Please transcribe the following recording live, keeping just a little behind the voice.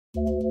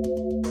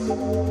Welcome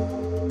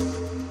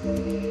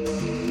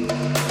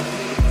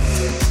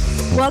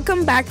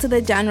back to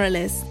the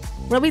Genrelist,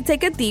 where we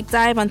take a deep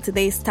dive on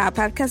today's top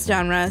podcast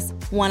genres,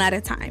 one at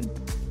a time.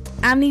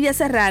 I'm Nidia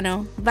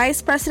Serrano,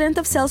 Vice President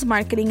of Sales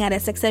Marketing at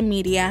SXM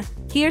Media,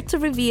 here to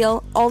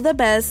reveal all the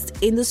best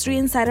industry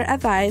insider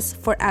advice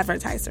for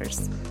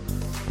advertisers.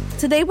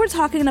 Today we're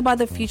talking about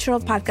the future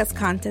of podcast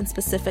content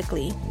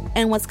specifically,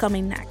 and what's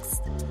coming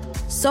next.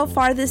 So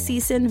far this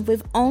season,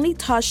 we've only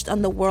touched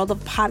on the world of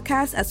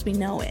podcasts as we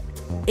know it.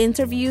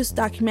 Interviews,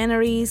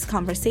 documentaries,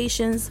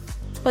 conversations,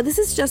 but this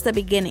is just the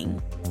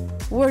beginning.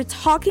 We're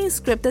talking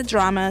scripted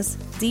dramas,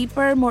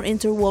 deeper, more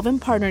interwoven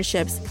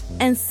partnerships,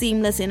 and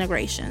seamless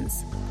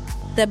integrations.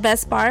 The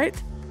best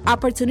part?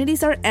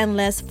 Opportunities are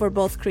endless for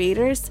both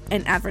creators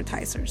and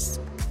advertisers.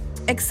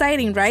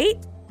 Exciting,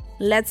 right?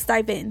 Let's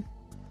dive in.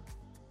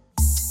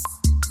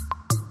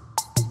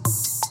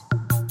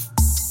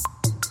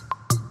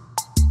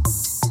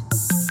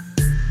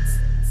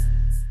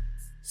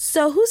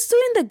 So who's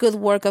doing the good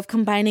work of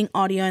combining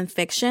audio and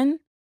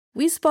fiction?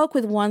 We spoke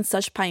with one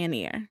such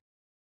pioneer.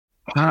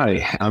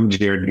 Hi, I'm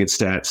Jared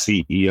Goodstadt,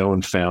 CEO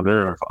and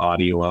founder of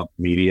Audio Up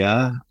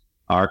Media.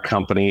 Our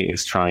company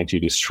is trying to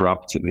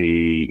disrupt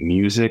the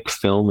music,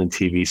 film, and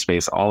TV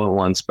space all at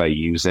once by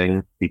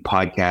using the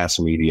podcast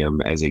medium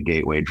as a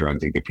gateway drug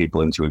to get people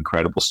into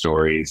incredible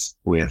stories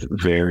with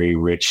very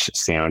rich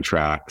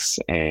soundtracks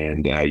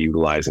and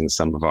utilizing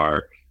some of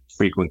our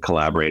frequent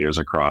collaborators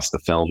across the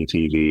film,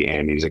 TV,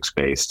 and music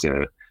space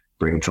to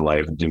bring to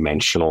life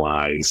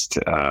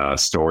dimensionalized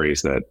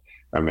stories that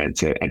are meant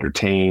to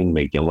entertain,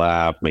 make you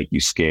laugh, make you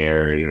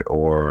scared,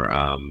 or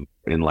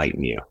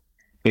enlighten you.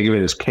 Think of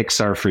it as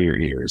Pixar for your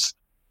ears.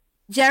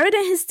 Jared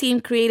and his team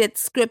created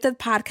scripted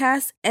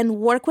podcasts and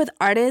work with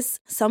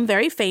artists, some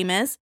very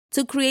famous,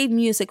 to create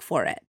music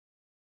for it.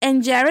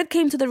 And Jared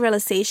came to the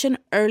realization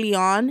early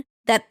on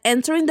that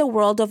entering the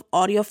world of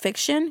audio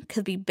fiction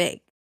could be big.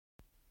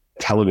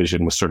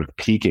 Television was sort of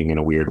peaking in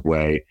a weird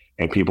way,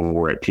 and people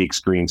were at peak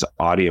screens.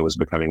 Audio was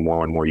becoming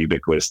more and more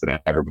ubiquitous than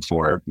ever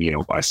before.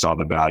 I saw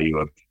the value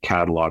of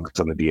catalogs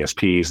on the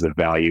DSPs, the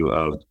value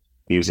of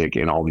music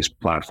in all these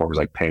platforms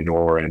like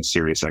Pandora and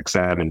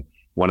SiriusXM. And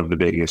one of the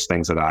biggest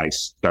things that I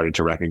started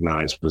to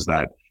recognize was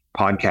that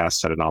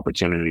podcasts had an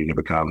opportunity to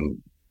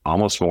become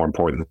almost more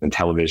important than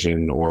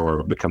television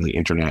or become the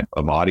internet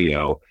of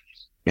audio.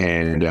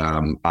 And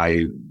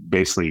I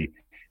basically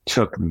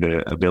took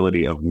the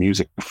ability of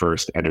music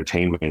first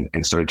entertainment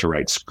and started to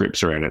write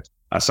scripts around it.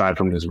 Aside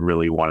from just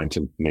really wanting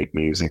to make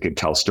music and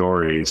tell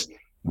stories,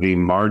 the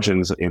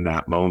margins in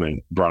that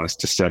moment brought us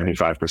to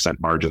 75%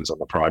 margins on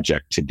the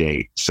project to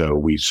date. So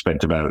we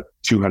spent about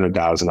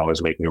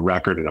 $200,000 making a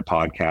record and a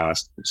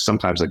podcast.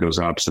 Sometimes that goes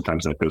up,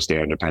 sometimes that goes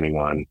down, depending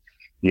on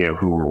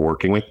who we're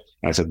working with.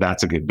 And I said,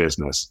 that's a good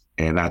business.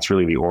 And that's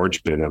really the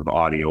origin of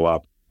Audio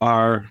Up.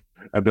 Our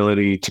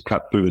ability to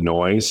cut through the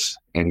noise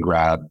and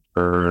grab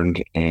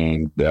earned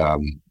and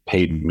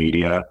paid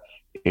media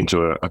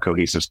into a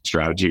cohesive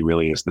strategy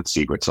really is the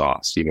secret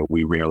sauce.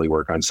 We rarely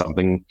work on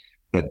something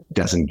that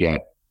doesn't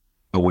get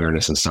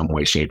awareness in some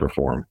way, shape, or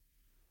form.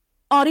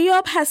 Audio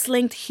Up has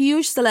linked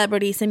huge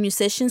celebrities and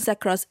musicians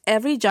across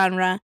every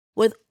genre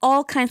with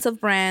all kinds of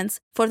brands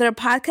for their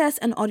podcast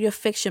and audio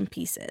fiction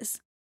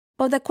pieces.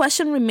 But the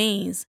question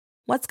remains,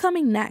 what's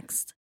coming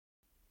next?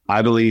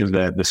 I believe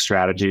that the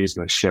strategy is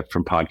going to shift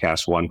from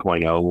podcast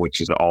 1.0,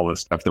 which is all the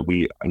stuff that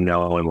we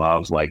know and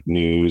love, like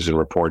news and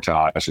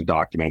reportage and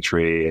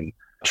documentary and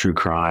true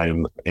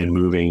crime, and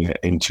moving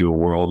into a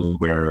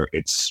world where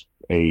it's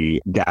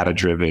a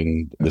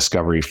data-driven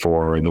discovery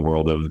for in the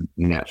world of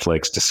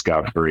Netflix,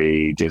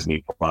 Discovery,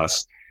 Disney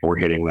Plus. We're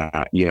hitting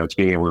that, it's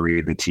being able to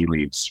read the tea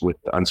leaves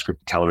with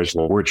unscripted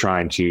television. We're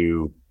trying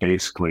to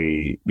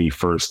basically be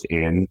first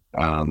in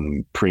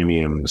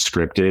premium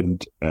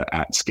scripted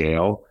at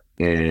scale.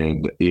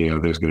 And,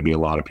 there's going to be a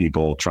lot of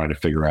people trying to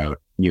figure out,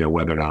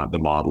 whether or not the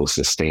model is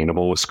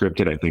sustainable with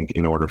scripted. I think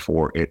in order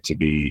for it to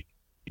be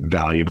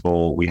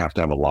valuable, we have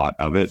to have a lot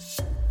of it.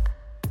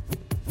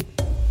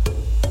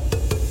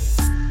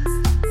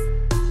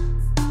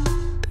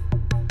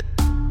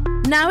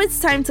 Now it's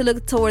time to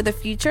look toward the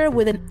future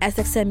with an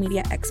SXM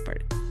Media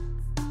expert.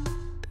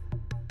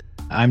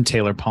 I'm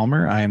Taylor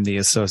Palmer. I am the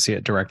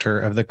Associate Director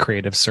of the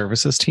Creative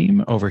Services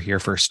team over here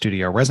for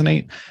Studio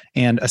Resonate.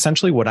 And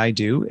essentially what I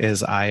do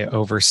is I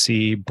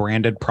oversee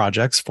branded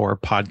projects for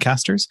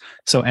podcasters.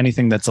 So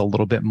anything that's a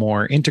little bit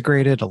more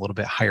integrated, a little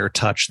bit higher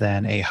touch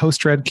than a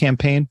host-read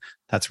campaign,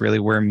 that's really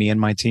where me and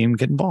my team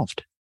get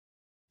involved.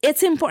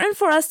 It's important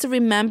for us to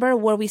remember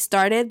where we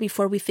started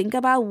before we think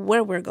about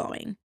where we're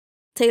going.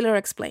 Taylor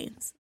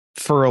explains.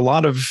 For a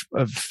lot of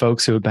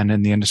folks who have been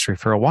in the industry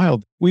for a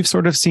while, we've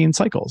sort of seen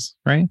cycles,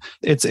 right?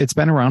 It's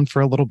been around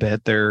for a little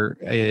bit. There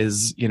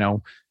is,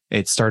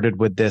 It started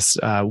with this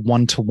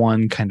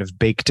one-to-one kind of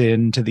baked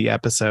into the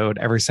episode.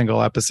 Every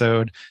single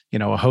episode,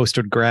 a host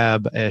would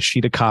grab a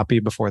sheet of copy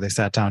before they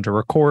sat down to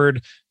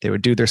record. They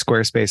would do their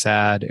Squarespace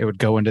ad. It would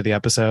go into the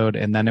episode,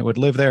 and then it would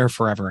live there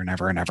forever and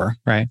ever and ever,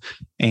 right?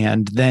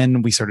 And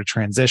then we sort of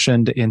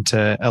transitioned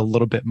into a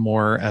little bit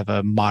more of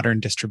a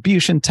modern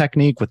distribution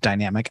technique with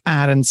dynamic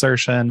ad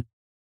insertion.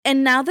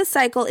 And now the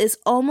cycle is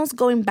almost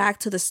going back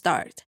to the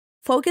start,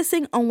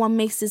 focusing on what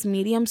makes this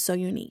medium so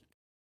unique.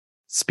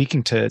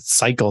 Speaking to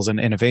cycles and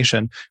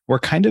innovation, we're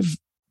kind of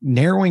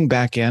narrowing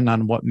back in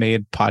on what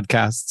made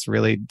podcasts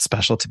really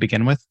special to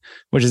begin with,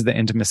 which is the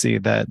intimacy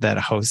that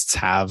hosts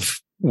have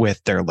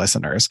with their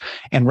listeners.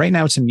 And right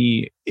now, to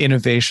me,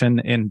 innovation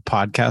in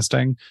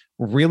podcasting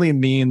really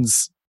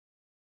means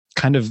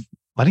kind of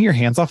letting your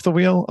hands off the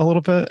wheel a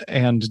little bit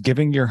and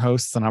giving your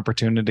hosts an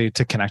opportunity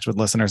to connect with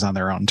listeners on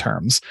their own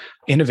terms.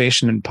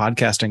 Innovation in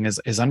podcasting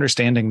is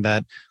understanding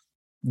that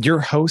your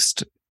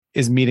host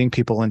is meeting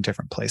people in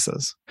different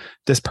places.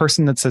 This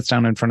person that sits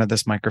down in front of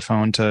this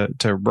microphone to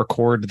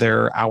record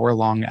their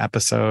hour-long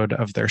episode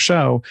of their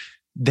show,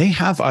 they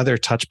have other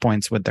touch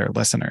points with their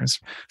listeners.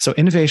 So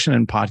innovation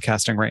in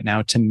podcasting right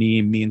now, to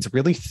me, means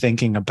really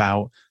thinking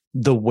about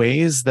the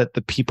ways that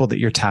the people that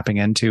you're tapping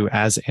into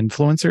as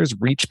influencers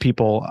reach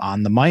people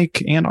on the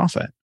mic and off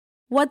it.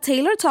 What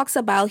Taylor talks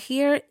about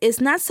here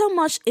is not so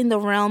much in the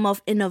realm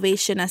of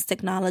innovation as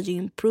technology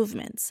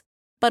improvements,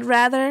 but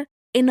rather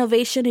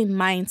innovation in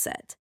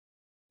mindset.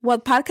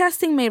 What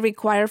podcasting may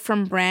require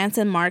from brands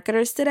and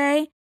marketers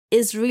today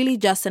is really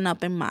just an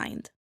open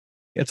mind.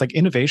 It's like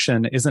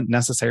innovation isn't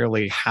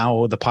necessarily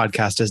how the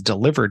podcast is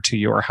delivered to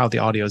you or how the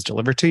audio is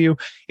delivered to you.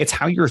 It's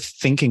how you're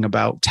thinking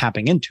about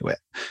tapping into it.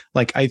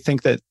 Like, I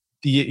think that,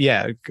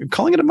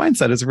 calling it a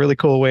mindset is a really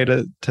cool way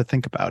to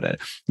think about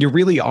it. You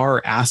really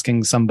are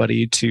asking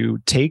somebody to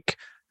take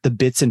the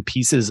bits and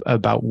pieces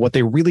about what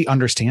they really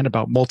understand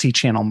about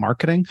multi-channel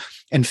marketing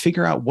and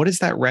figure out what is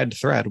that red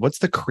thread? What's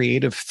the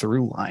creative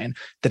through line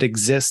that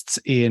exists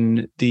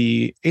in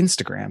the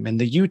Instagram, in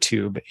the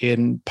YouTube,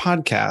 in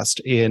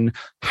podcast, in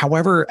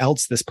however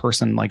else this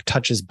person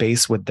touches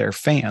base with their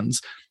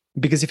fans.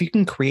 Because if you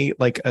can create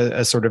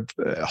a sort of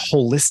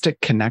holistic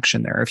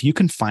connection there, if you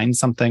can find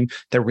something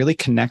that really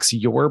connects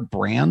your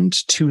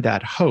brand to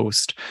that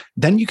host,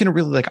 then you can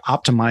really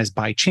optimize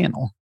by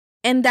channel.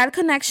 And that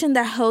connection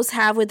that hosts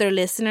have with their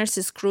listeners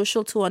is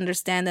crucial to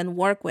understand and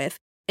work with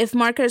if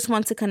marketers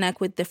want to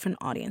connect with different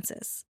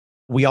audiences.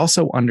 We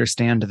also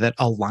understand that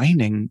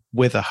aligning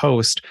with a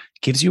host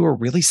gives you a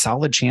really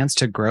solid chance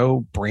to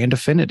grow brand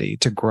affinity,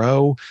 to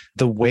grow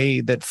the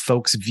way that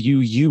folks view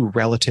you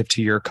relative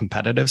to your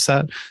competitive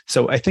set.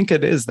 So I think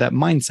it is that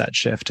mindset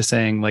shift to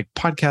saying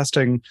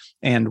podcasting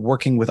and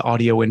working with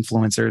audio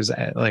influencers,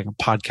 like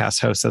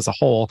podcast hosts as a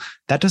whole,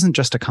 that doesn't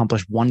just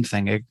accomplish one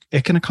thing.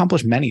 It can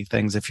accomplish many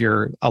things if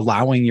you're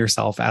allowing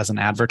yourself as an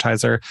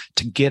advertiser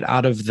to get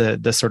out of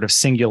the sort of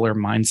singular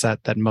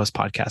mindset that most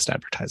podcast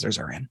advertisers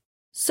are in.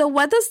 So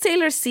what does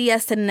Taylor see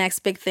as the next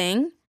big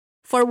thing?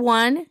 For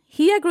one,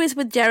 he agrees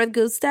with Jared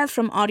Goodstaff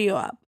from Audio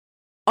Up.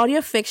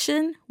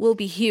 Audiofiction will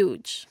be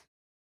huge.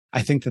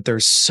 I think that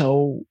there's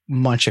so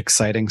much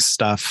exciting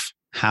stuff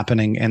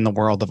happening in the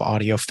world of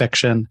audio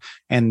fiction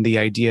and the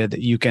idea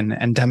that you can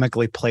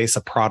endemically place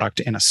a product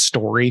in a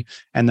story.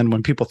 And then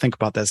when people think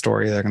about that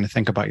story, they're going to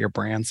think about your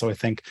brand. So I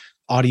think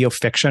audio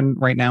fiction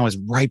right now is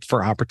ripe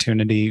for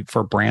opportunity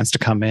for brands to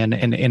come in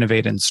and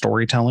innovate in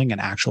storytelling and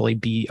actually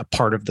be a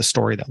part of the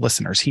story that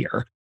listeners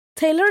hear.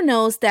 Taylor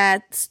knows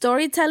that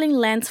storytelling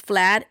lands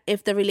flat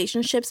if the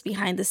relationships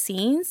behind the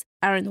scenes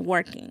aren't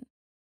working.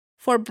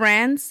 For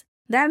brands,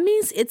 that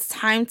means it's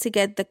time to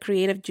get the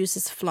creative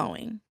juices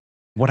flowing.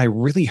 What I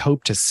really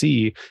hope to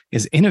see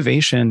is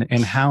innovation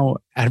in how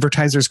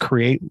advertisers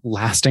create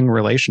lasting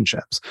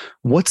relationships.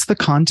 What's the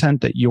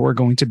content that you're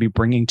going to be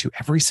bringing to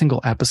every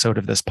single episode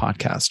of this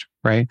podcast,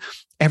 right?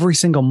 Every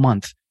single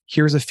month,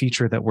 here's a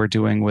feature that we're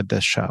doing with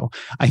this show.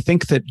 I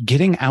think that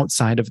getting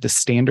outside of the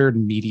standard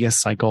media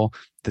cycle,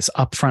 this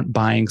upfront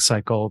buying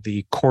cycle,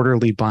 the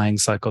quarterly buying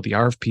cycle, the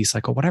RFP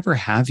cycle, whatever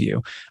have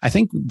you, I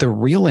think the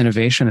real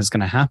innovation is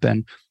going to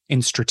happen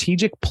in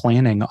strategic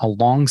planning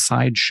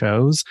alongside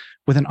shows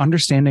with an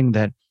understanding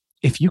that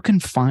if you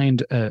can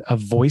find a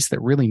voice that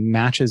really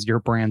matches your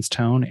brand's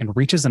tone and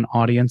reaches an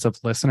audience of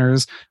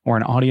listeners or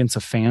an audience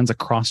of fans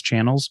across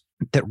channels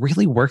that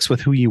really works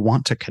with who you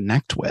want to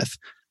connect with,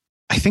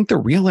 I think the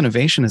real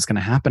innovation is going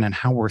to happen in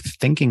how we're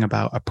thinking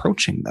about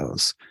approaching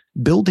those.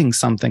 Building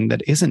something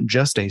that isn't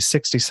just a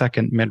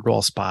 60-second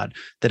mid-roll spot,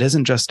 that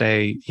isn't just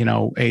a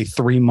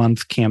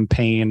 3-month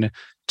campaign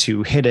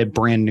to hit a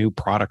brand new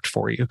product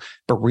for you,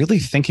 but really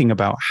thinking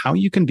about how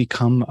you can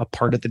become a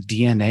part of the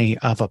DNA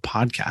of a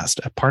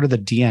podcast, a part of the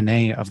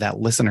DNA of that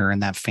listener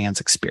and that fan's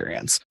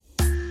experience.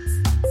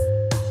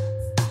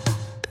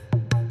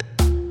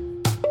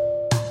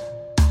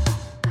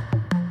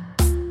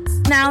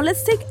 Now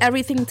let's take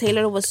everything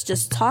Taylor was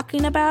just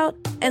talking about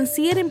and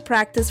see it in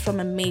practice from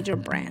a major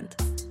brand.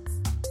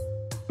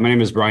 My name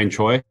is Brian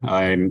Choi.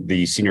 I'm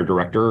the Senior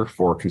Director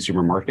for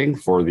Consumer Marketing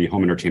for the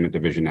Home Entertainment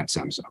Division at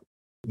Samsung.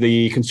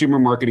 The consumer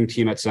marketing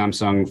team at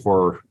Samsung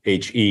for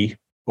HE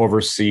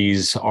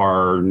oversees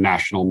our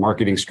national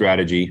marketing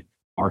strategy,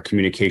 our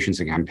communications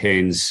and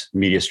campaigns,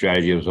 media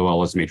strategy, as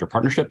well as major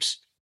partnerships.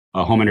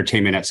 Home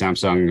entertainment at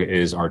Samsung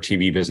is our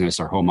TV business,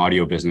 our home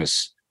audio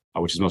business,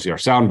 which is mostly our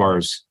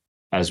soundbars,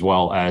 as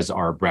well as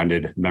our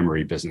branded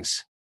memory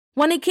business.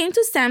 When it came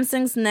to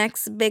Samsung's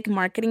next big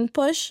marketing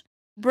push,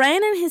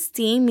 Brian and his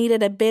team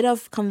needed a bit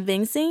of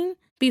convincing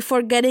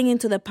before getting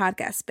into the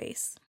podcast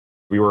space.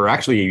 We were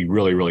actually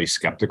really, really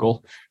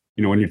skeptical.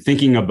 When you're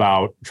thinking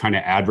about trying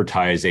to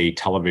advertise a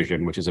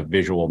television, which is a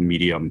visual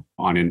medium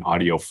on an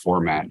audio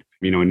format,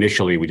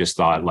 initially we just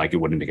thought like it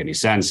wouldn't make any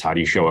sense. How do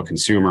you show a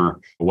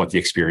consumer what the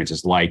experience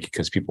is like?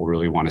 Because people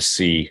really want to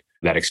see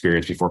that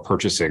experience before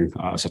purchasing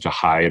such a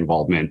high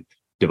involvement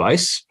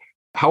device.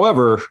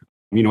 However,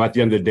 at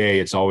the end of the day,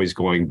 it's always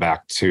going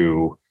back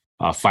to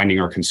finding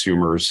our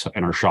consumers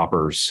and our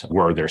shoppers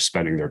where they're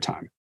spending their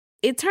time.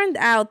 It turned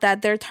out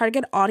that their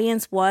target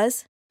audience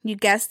was, you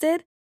guessed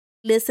it,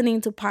 listening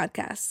to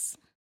podcasts.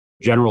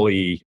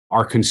 Generally,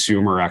 our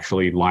consumer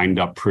actually lined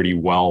up pretty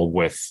well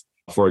with,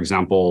 for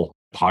example,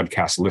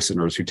 podcast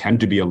listeners who tend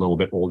to be a little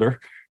bit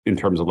older in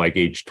terms of like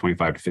age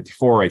 25 to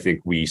 54. I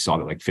think we saw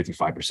that like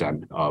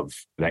 55% of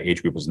that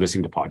age group was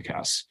listening to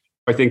podcasts.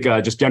 I think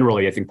just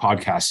generally, I think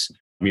podcasts,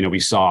 we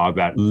saw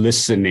that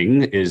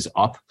listening is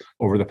up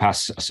over the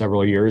past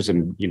several years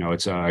and,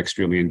 it's an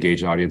extremely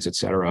engaged audience, et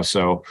cetera.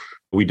 So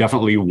we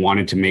definitely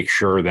wanted to make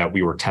sure that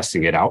we were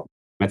testing it out.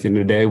 At the end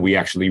of the day, we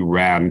actually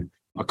ran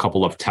a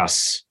couple of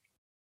tests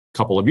a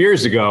couple of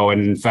years ago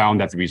and found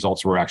that the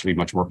results were actually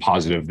much more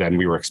positive than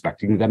we were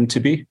expecting them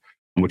to be,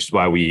 which is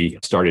why we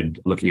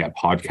started looking at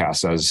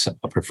podcasts as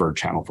a preferred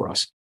channel for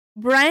us.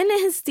 Brian and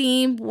his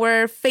team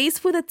were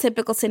faced with a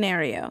typical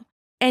scenario.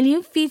 A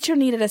new feature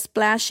needed a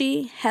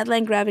splashy,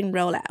 headline-grabbing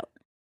rollout.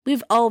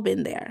 We've all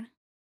been there.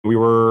 We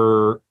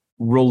were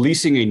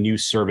releasing a new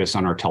service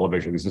on our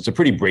televisions. It's a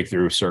pretty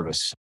breakthrough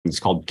service. It's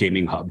called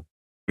Gaming Hub.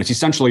 It's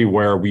essentially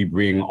where we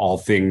bring all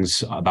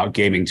things about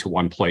gaming to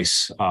one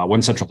place,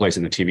 one central place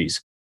in the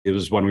TVs. It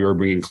was when we were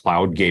bringing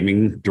cloud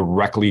gaming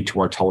directly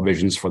to our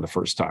televisions for the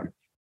first time.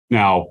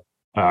 Now,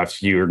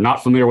 if you're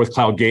not familiar with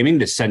cloud gaming,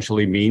 it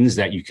essentially means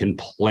that you can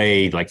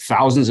play like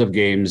thousands of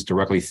games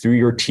directly through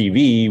your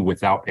TV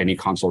without any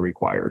console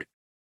required.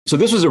 So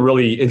this was a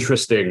really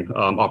interesting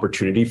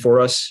opportunity for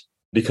us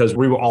because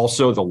we were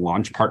also the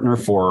launch partner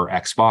for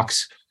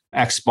Xbox.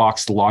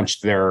 Xbox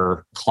launched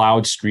their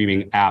cloud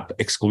streaming app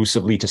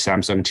exclusively to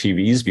Samsung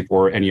TVs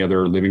before any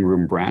other living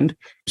room brand.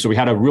 So we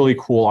had a really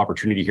cool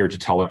opportunity here to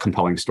tell a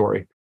compelling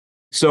story.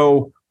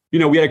 So,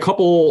 we had a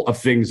couple of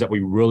things that we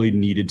really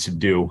needed to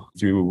do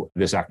through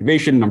this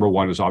activation. Number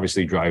one was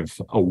obviously drive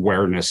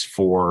awareness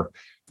for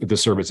the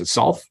service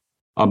itself.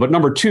 But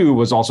number two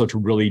was also to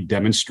really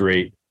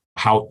demonstrate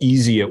how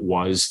easy it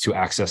was to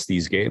access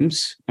these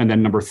games. And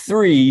then number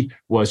three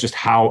was just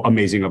how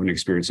amazing of an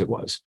experience it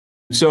was.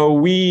 So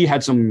we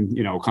had some,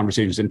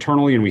 conversations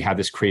internally, and we had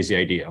this crazy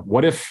idea.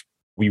 What if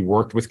we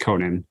worked with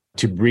Conan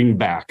to bring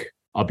back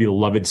a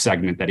beloved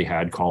segment that he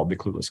had called The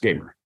Clueless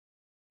Gamer?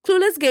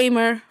 Clueless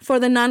Gamer, for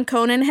the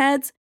non-Conan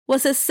heads,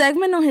 was a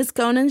segment on his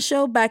Conan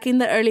show back in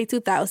the early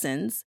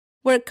 2000s,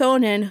 where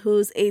Conan,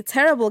 who's a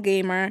terrible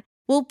gamer,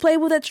 will play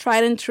with a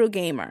tried and true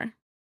gamer.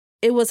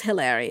 It was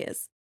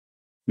hilarious.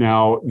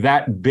 Now,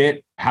 that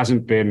bit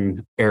hasn't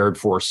been aired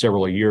for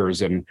several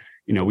years, and,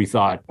 we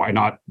thought, why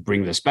not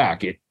bring this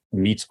back? It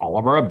meets all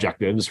of our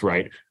objectives,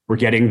 right? We're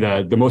getting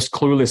the most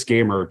clueless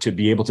gamer to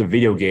be able to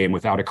video game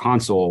without a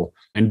console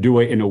and do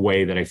it in a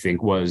way that I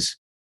think was,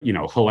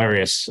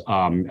 hilarious,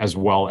 as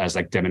well as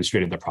like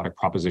demonstrated the product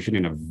proposition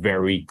in a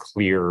very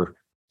clear,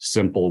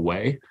 simple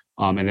way.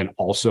 And then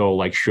also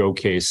like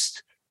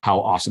showcased how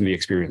awesome the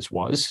experience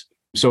was.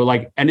 So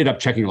like ended up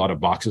checking a lot of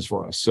boxes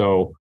for us.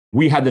 So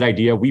we had that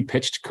idea. We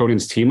pitched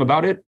Conan's team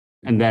about it.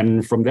 And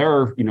then from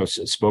there,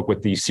 spoke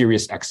with the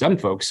Sirius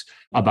XM folks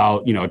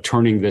about,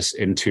 turning this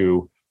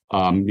into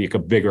like a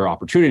bigger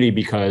opportunity,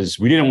 because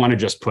we didn't want to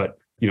just put,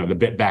 the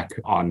bit back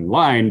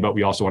online, but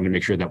we also wanted to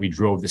make sure that we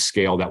drove the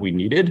scale that we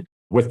needed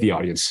with the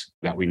audience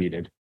that we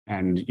needed.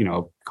 And,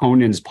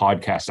 Conan's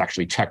podcast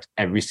actually checked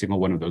every single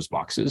one of those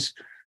boxes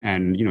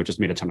and, just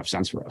made a ton of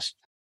sense for us.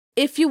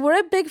 If you were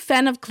a big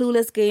fan of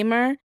Clueless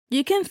Gamer,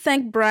 you can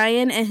thank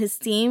Brian and his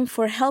team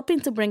for helping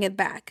to bring it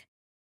back.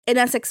 And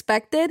as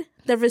expected,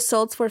 the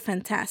results were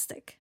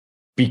fantastic.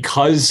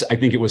 Because I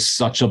think it was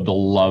such a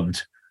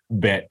beloved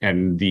bit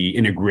and the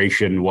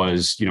integration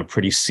was,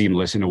 pretty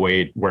seamless in a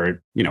way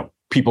where,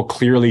 people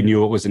clearly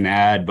knew it was an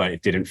ad, but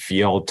it didn't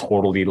feel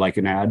totally like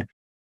an ad.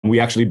 We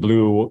actually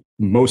blew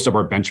most of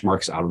our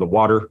benchmarks out of the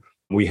water.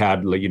 We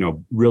had,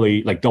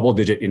 really like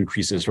double-digit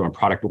increases from a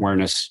product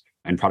awareness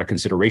and product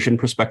consideration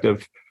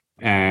perspective.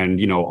 And,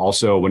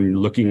 also when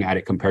looking at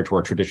it compared to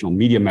our traditional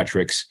media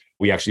metrics,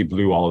 we actually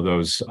blew all of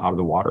those out of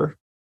the water.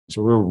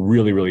 So we're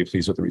really, really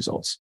pleased with the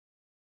results.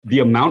 The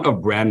amount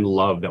of brand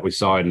love that we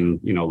saw in,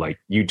 like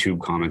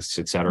YouTube comments,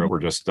 et cetera, were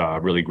just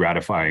really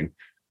gratifying.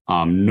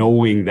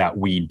 Knowing that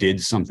we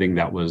did something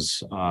that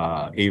was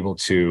able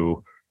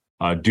to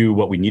do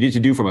what we needed to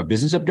do from a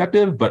business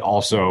objective, but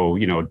also,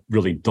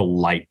 really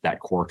delight that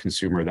core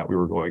consumer that we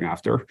were going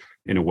after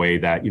in a way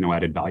that,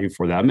 added value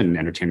for them and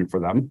entertainment for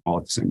them all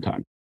at the same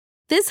time.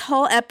 This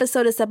whole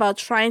episode is about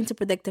trying to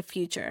predict the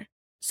future.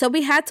 So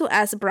we had to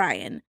ask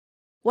Brian,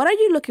 what are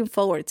you looking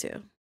forward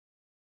to?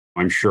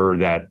 I'm sure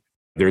that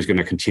there's going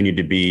to continue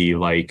to be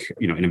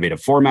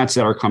innovative formats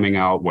that are coming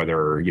out,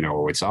 whether,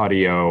 it's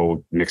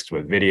audio mixed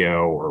with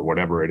video or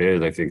whatever it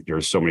is. I think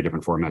there's so many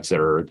different formats that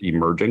are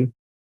emerging.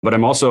 But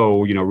I'm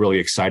also, really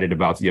excited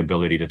about the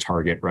ability to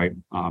target, right?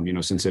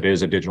 Since it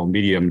is a digital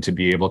medium, to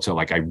be able to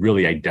I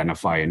really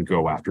identify and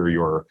go after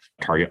your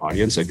target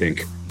audience, I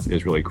think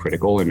is really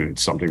critical. And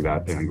it's something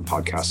that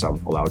podcasts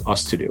have allowed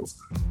us to do.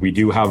 We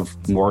do have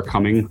more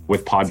coming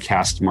with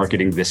podcast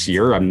marketing this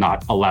year. I'm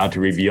not allowed to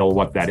reveal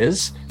what that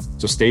is.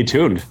 So stay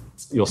tuned.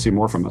 You'll see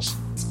more from us.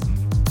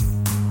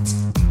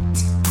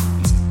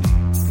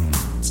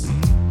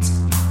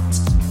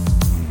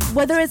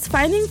 Whether it's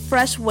finding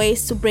fresh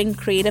ways to bring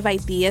creative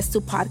ideas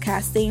to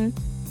podcasting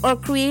or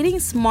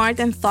creating smart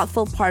and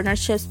thoughtful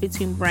partnerships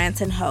between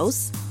brands and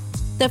hosts,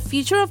 the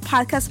future of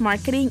podcast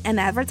marketing and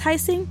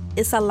advertising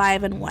is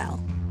alive and well.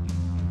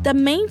 The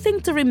main thing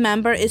to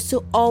remember is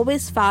to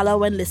always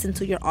follow and listen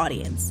to your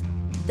audience.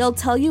 They'll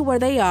tell you where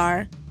they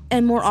are,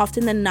 and more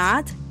often than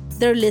not,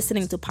 they're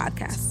listening to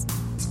podcasts.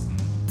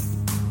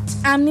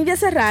 I'm Nidia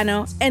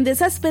Serrano, and this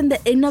has been the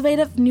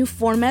innovative new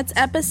formats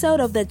episode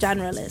of The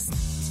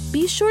Genrelist.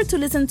 Be sure to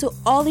listen to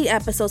all the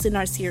episodes in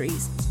our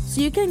series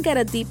so you can get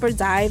a deeper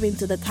dive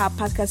into the top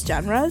podcast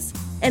genres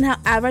and how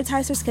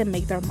advertisers can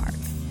make their mark.